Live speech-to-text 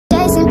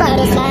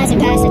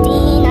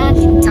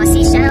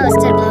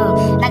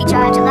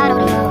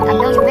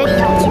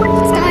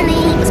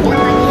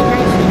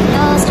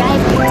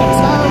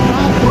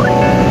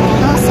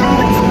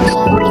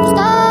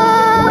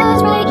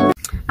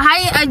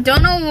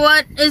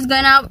what is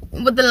going on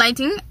with the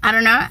lighting. I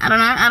don't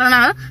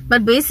know,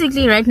 but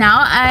basically right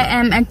now I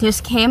am at this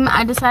cam.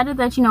 I decided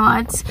that, you know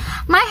what,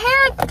 my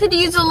hair could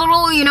use a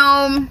little, you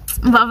know,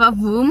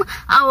 boom.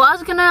 I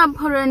was gonna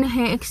put in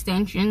hair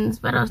extensions,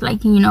 but I was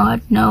like, you know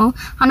what, no,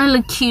 I'm gonna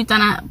look cute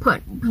and I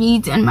put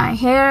beads in my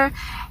hair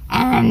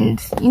and,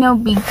 you know,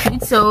 be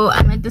cute. So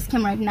I'm at this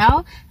cam right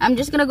now. I'm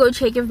just gonna go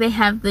check if they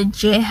have the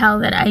gel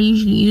that I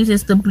usually use.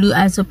 It's the blue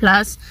Iso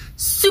Plus,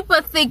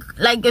 super thick,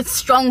 like a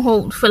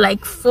stronghold for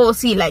like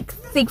 4C, like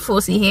thick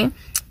 4C hair.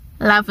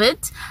 Love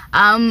it.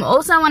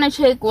 Also I want to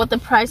check what the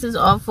prices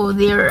are for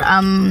their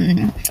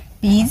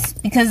beads,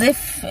 because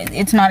if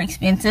it's not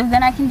expensive,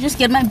 then I can just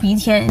get my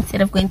beads here instead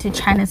of going to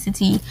China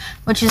City,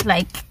 which is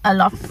like a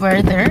lot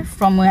further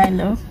from where I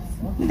live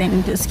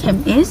than this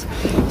camp is.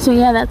 So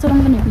yeah, that's what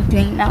I'm gonna be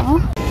doing now.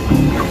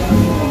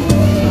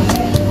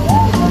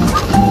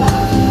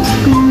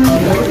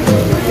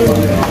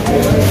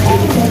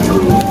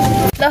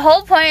 The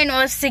whole point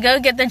was to go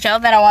get the gel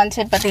that I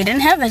wanted, but they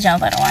didn't have the gel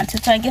that I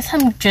wanted, so I guess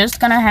I'm just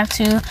gonna have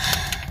to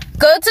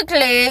go to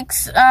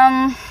Clicks.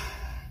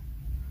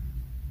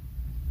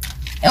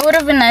 It would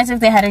have been nice if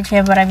they had it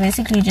here, but I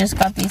basically just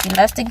got these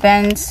elastic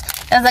bands.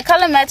 Does the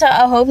color matter?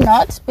 I hope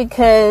not,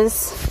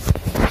 because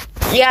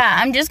yeah,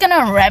 I'm just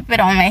gonna wrap it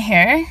on my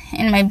hair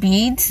in my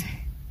beads,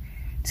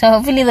 so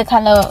hopefully the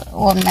color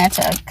won't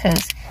matter,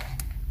 because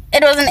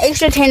it was an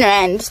extra 10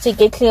 rand to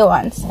get clear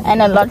ones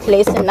and a lot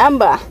less in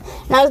number.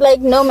 And I was like,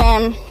 no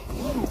ma'am,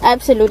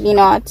 absolutely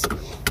not,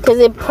 because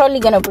they're probably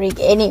gonna break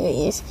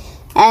anyways.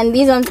 And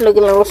these ones look a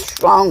little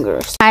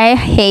stronger. Hi,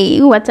 hey,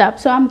 what's up?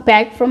 So I'm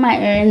back from my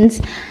errands.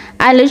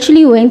 I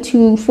literally went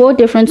to 4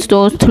 different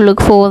stores to look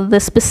for the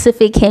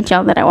specific hair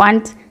gel that I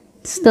want.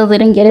 Still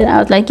didn't get it. I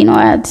was like, you know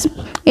what,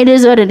 it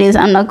is what it is.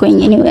 I'm not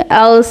going anywhere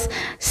else.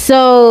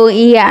 So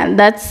yeah,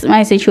 that's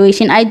my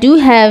situation. I do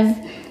have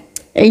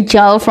a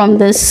gel from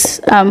this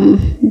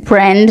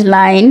brand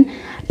line,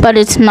 but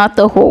it's not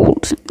the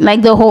hold,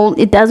 like the hold,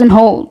 it doesn't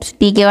hold.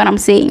 Do you get what I'm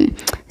saying?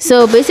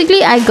 So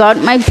basically I got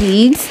my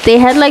beads. They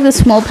had like the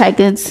small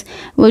packets,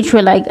 which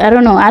were like, I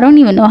don't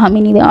even know how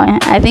many they are.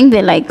 I think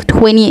they're like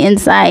 20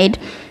 inside,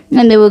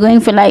 and they were going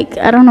for like,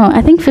 I don't know,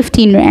 I think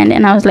 15 rand.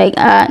 And I was like,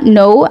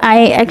 no,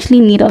 I actually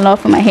need a lot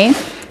for my hair.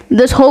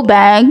 This whole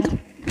bag,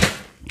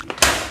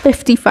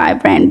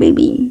 55 rand,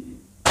 baby.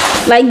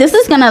 Like, this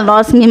is gonna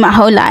last me my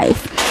whole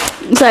life.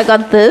 So I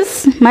got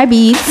this, my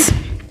beads,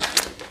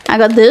 I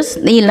got this,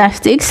 the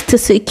elastics to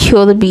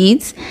secure the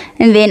beads,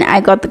 and then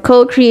I got the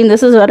cold cream.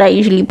 This is what I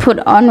usually put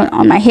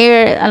on my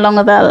hair, along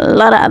with a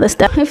lot of other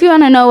stuff. If you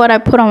want to know what I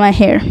put on my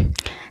hair,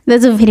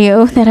 there's a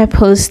video that I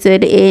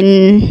posted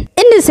in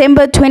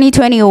December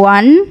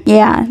 2021.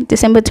 Yeah,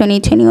 December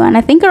 2021.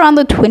 I think around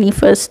the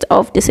 21st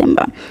of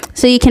December.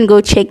 So you can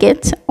go check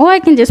it, or I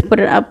can just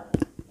put it up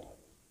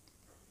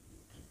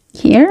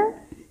here.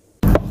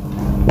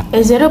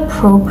 Is it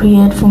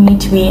appropriate for me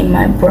to be in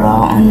my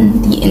bra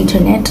on the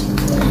internet?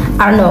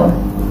 I don't know.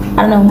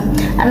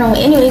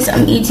 Anyways,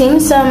 I'm eating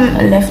some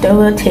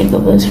leftover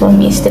takeovers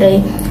from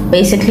yesterday.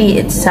 Basically,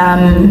 it's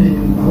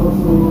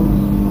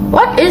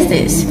what is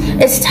this?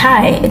 It's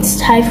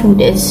Thai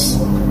food. It's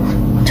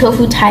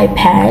tofu Thai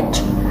pad.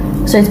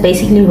 So it's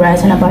basically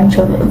rice and a bunch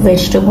of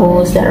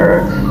vegetables that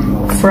are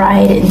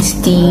fried and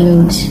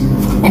steamed,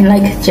 and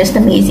like just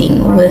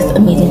amazing, with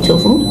amazing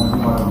tofu.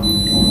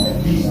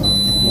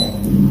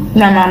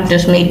 My mom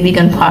just made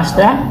vegan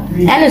pasta,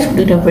 and it's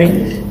gluten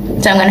free,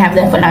 so I'm gonna have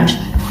that for lunch.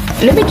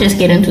 Let me just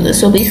get into this.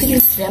 So basically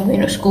today I'm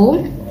going to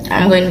school,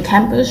 I'm going to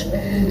campus.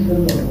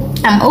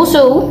 I'm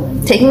also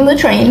taking the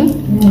train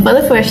for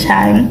the first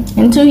time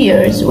in 2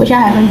 years, which I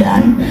haven't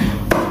done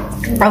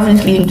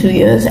obviously in 2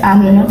 years.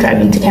 I'm not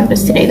driving to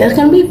campus today. That's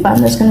gonna be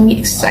fun, that's gonna be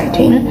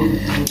exciting.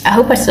 I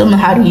hope I still know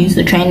how to use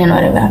the train and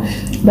whatever.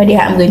 But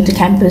yeah, I'm going to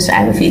campus. I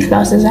have a few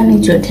classes I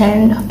need to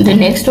attend. The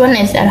next one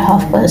is at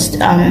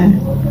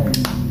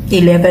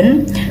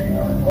 11:30,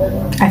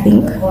 I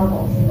think.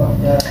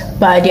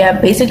 But yeah,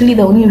 basically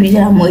the only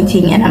reason I'm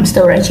waiting and I'm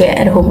still right here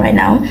at home right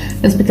now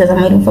is because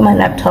I'm waiting for my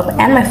laptop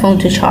and my phone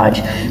to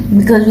charge,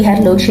 because we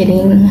had load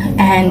shedding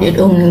and it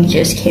only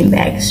just came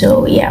back.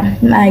 So yeah,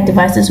 my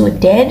devices were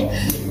dead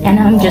and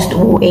I'm just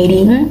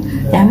waiting.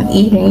 I'm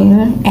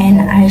eating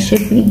and I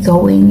should be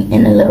going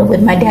in a little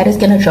bit. My dad is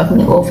gonna drop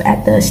me off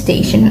at the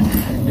station.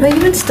 Do I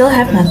even still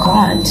have my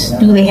cards?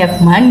 Do they have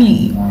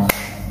money?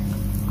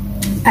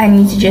 I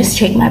need to just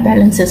check my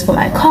balances for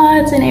my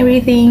cards and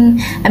everything.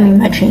 I mean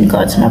my train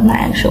cards, not my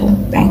actual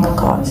bank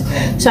cards.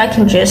 So I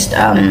can just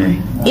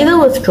either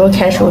withdraw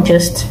cash or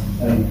just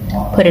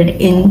put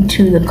it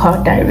into the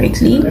card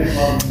directly.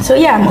 So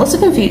yeah, I'm also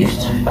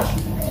confused.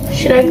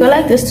 Should I go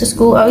like this to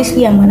school?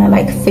 Obviously I'm gonna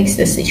like fix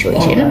this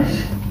situation.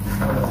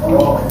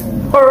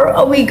 Or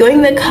are we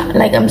going the car?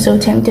 Like, I'm so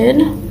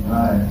tempted.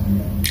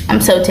 I'm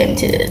so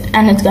tempted,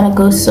 and it's gonna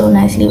go so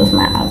nicely with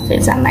my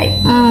outfits. I'm like,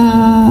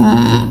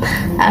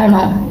 I don't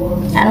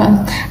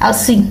know, I'll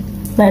see.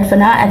 But for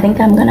now, I think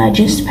I'm gonna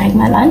just pack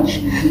my lunch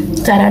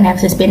so I don't have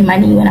to spend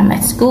money when I'm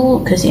at school,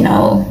 because you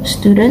know,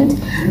 student.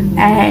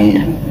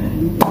 And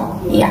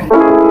yeah.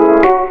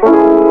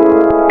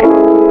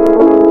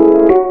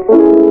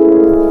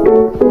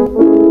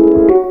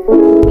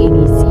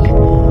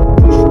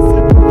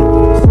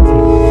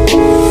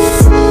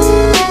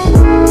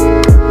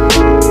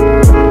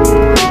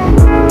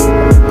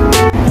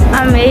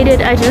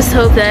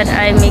 hope that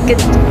I make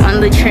it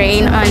on the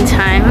train on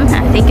time.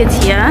 I think it's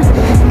here.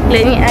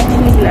 Let me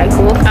actually like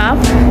walk up.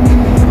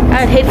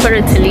 I'd hate for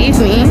it to leave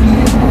me.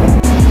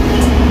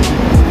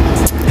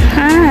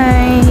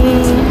 Hi.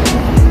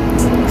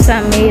 So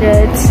I made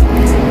it.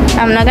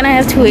 I'm not gonna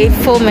have to wait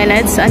 4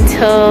 minutes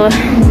until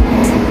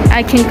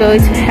I can go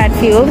to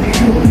Hatfield,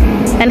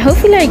 and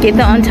hopefully I get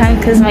there on time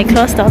because my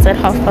class starts at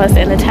past,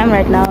 and the time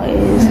right now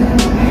is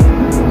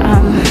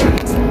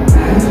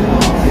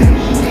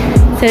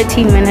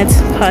 13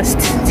 minutes past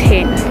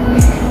 10.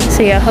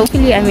 So yeah,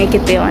 hopefully I make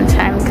it there on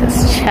time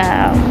because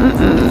child.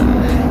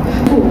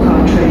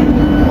 Four-car train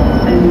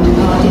and will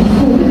depart in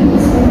 4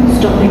 minutes,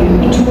 stopping in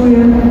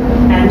Pretoria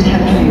and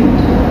Hatfield.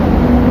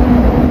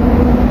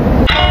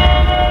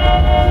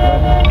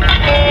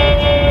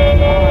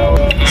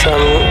 So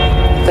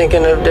I'm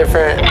thinking of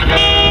different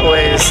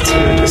ways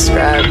to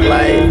describe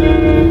light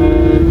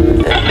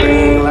and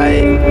bringing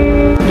light,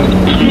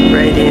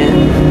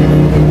 radiant,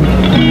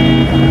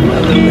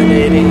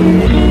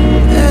 illuminating.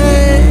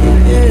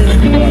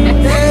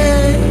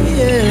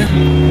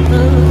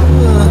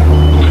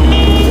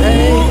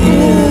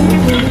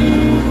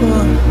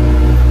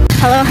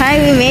 Hello, hi,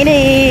 we made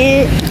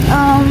it.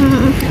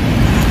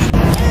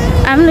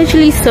 I'm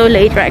literally so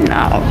late right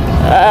now.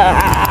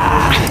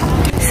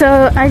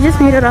 So I just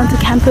made it onto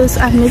campus.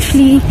 I'm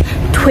literally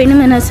 20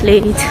 minutes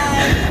late.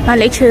 My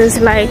lecture is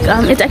like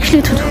it's actually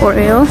a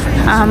tutorial.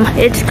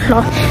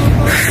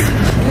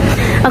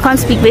 I can't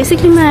speak.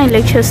 Basically my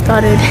lecture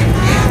started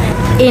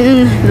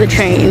in the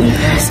train,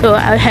 so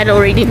I had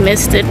already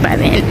missed it by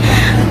then.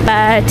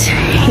 But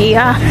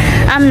yeah,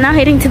 I'm now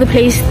heading to the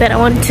place that I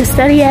wanted to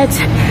study at.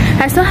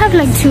 I still have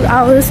like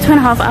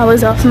 2.5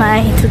 hours of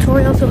my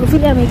tutorial, so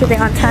hopefully I make it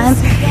there on time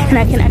and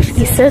I can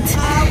actually sit.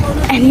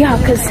 And yeah,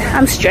 because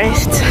I'm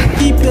stressed.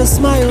 Keep your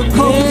smile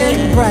cold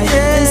and bright,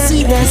 and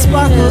see that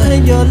sparkle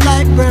in your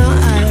light brown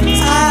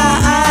eyes.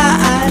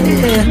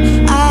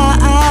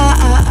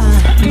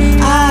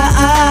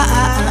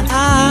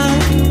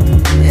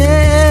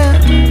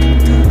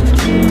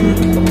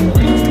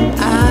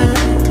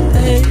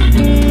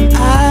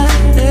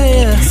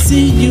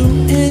 See you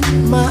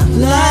in my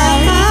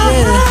life.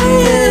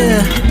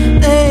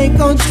 They ain't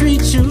gon'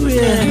 treat you,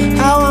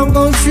 how I'm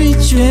gon'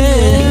 treat you,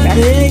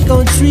 they ain't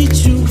gon'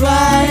 treat you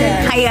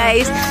right. Hi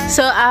guys,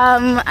 so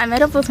I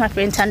met up with my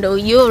friend Tando.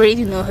 You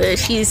already know her,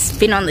 she's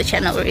been on the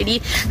channel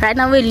already. Right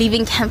now we're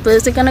leaving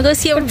campus, we're gonna go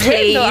see our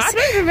place.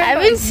 I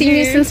haven't seen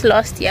you since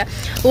last year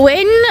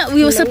when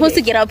we were supposed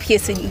to get our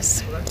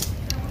piercings.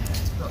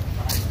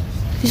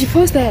 Did you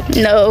post that?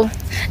 No,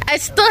 I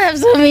still have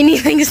so many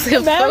things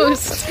to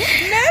post.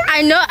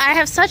 I know, I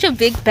have such a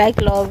big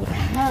backlog.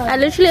 I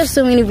literally have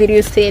so many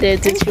videos to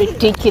edit, it's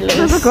ridiculous.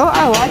 There's a girl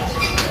I watched.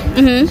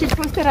 She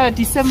posted a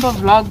December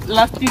vlog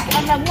last week.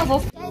 I'm like,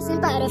 what?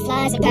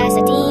 Butterflies in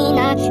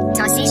Pasadena,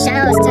 toss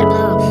seashells to the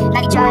blue.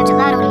 Like you charge a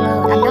lot on the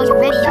moon. I know you're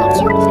ready on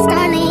cue.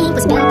 Starlink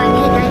was built by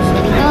midnight.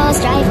 There be no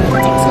strife.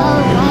 Take it slow,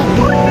 right?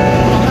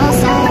 Got no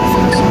sign of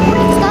future.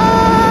 Make the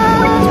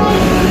stars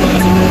right.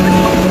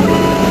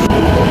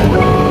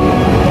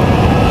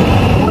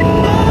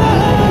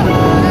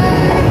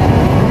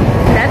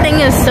 That thing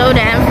is so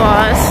damn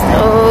fast.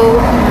 Oh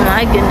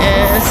my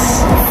goodness.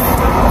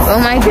 Oh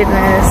my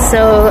goodness.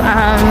 So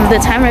the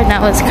time right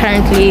now is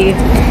currently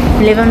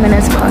 11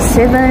 minutes past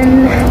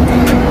 7.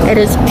 It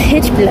is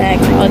pitch black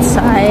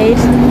outside,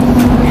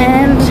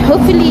 and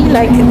hopefully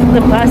like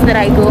the bus that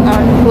I go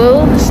on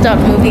will start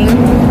moving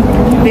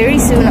very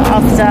soon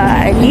after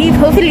I leave.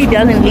 Hopefully it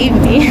doesn't leave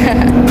me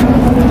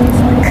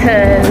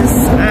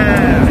because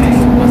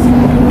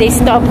they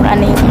stop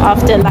running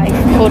after like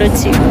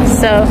 1:45.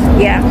 So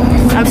yeah,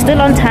 I'm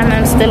still on time,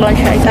 I'm still on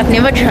track. I've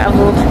never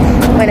traveled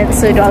when it's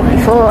so dark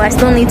before. I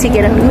still need to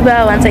get an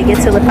Uber once I get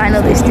to the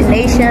final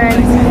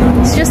destination.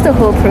 It's just a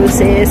whole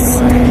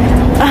process.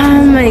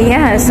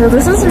 Yeah, so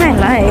this is my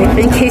life,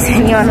 in case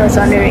anyone was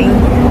wondering.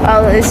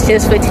 Well, it's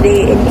just for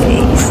today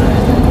anyways.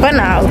 But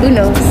now, who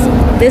knows,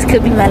 this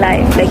could be my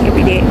life like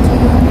every day.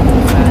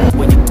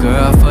 With your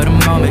girl for the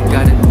moment,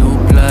 got a new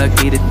plug,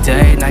 need a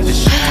day, like to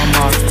show 'em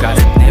off. Got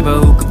a neighbor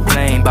who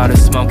complain about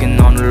us smoking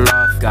on the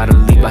loft. Gotta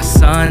leave my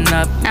son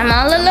up, I'm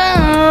all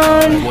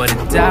alone.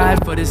 would've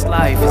died for this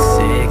life at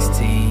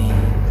 16.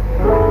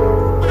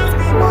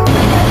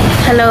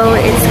 Hello,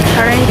 it's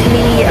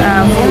currently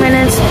 4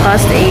 minutes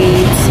past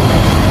 8,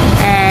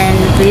 and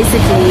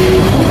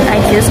basically I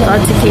just got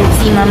to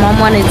KFC. My mom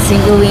wanted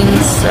single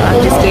wings, so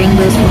I'm just getting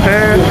those for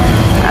her.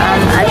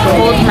 I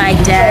called my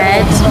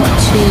dad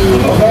to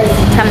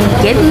come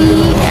get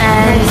me,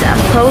 and I'm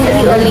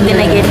probably only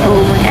gonna get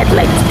home at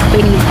like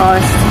 20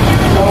 past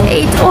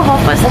 8 or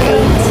 8:30,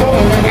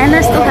 and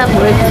I still have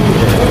work to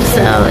do.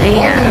 So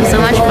yeah, so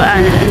much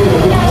fun.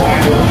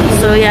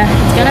 So yeah,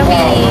 it's gonna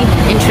be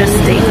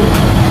interesting.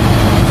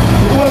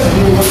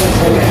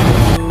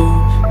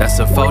 That's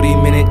a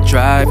 40-minute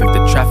drive if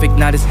the traffic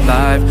not as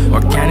live.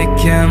 Organic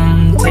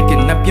chem,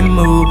 taking up your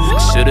mood. I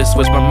should've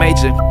switched my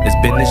major, it's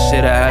been the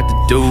shit I had to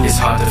do. It's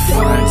hard to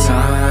find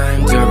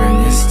time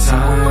during this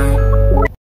time.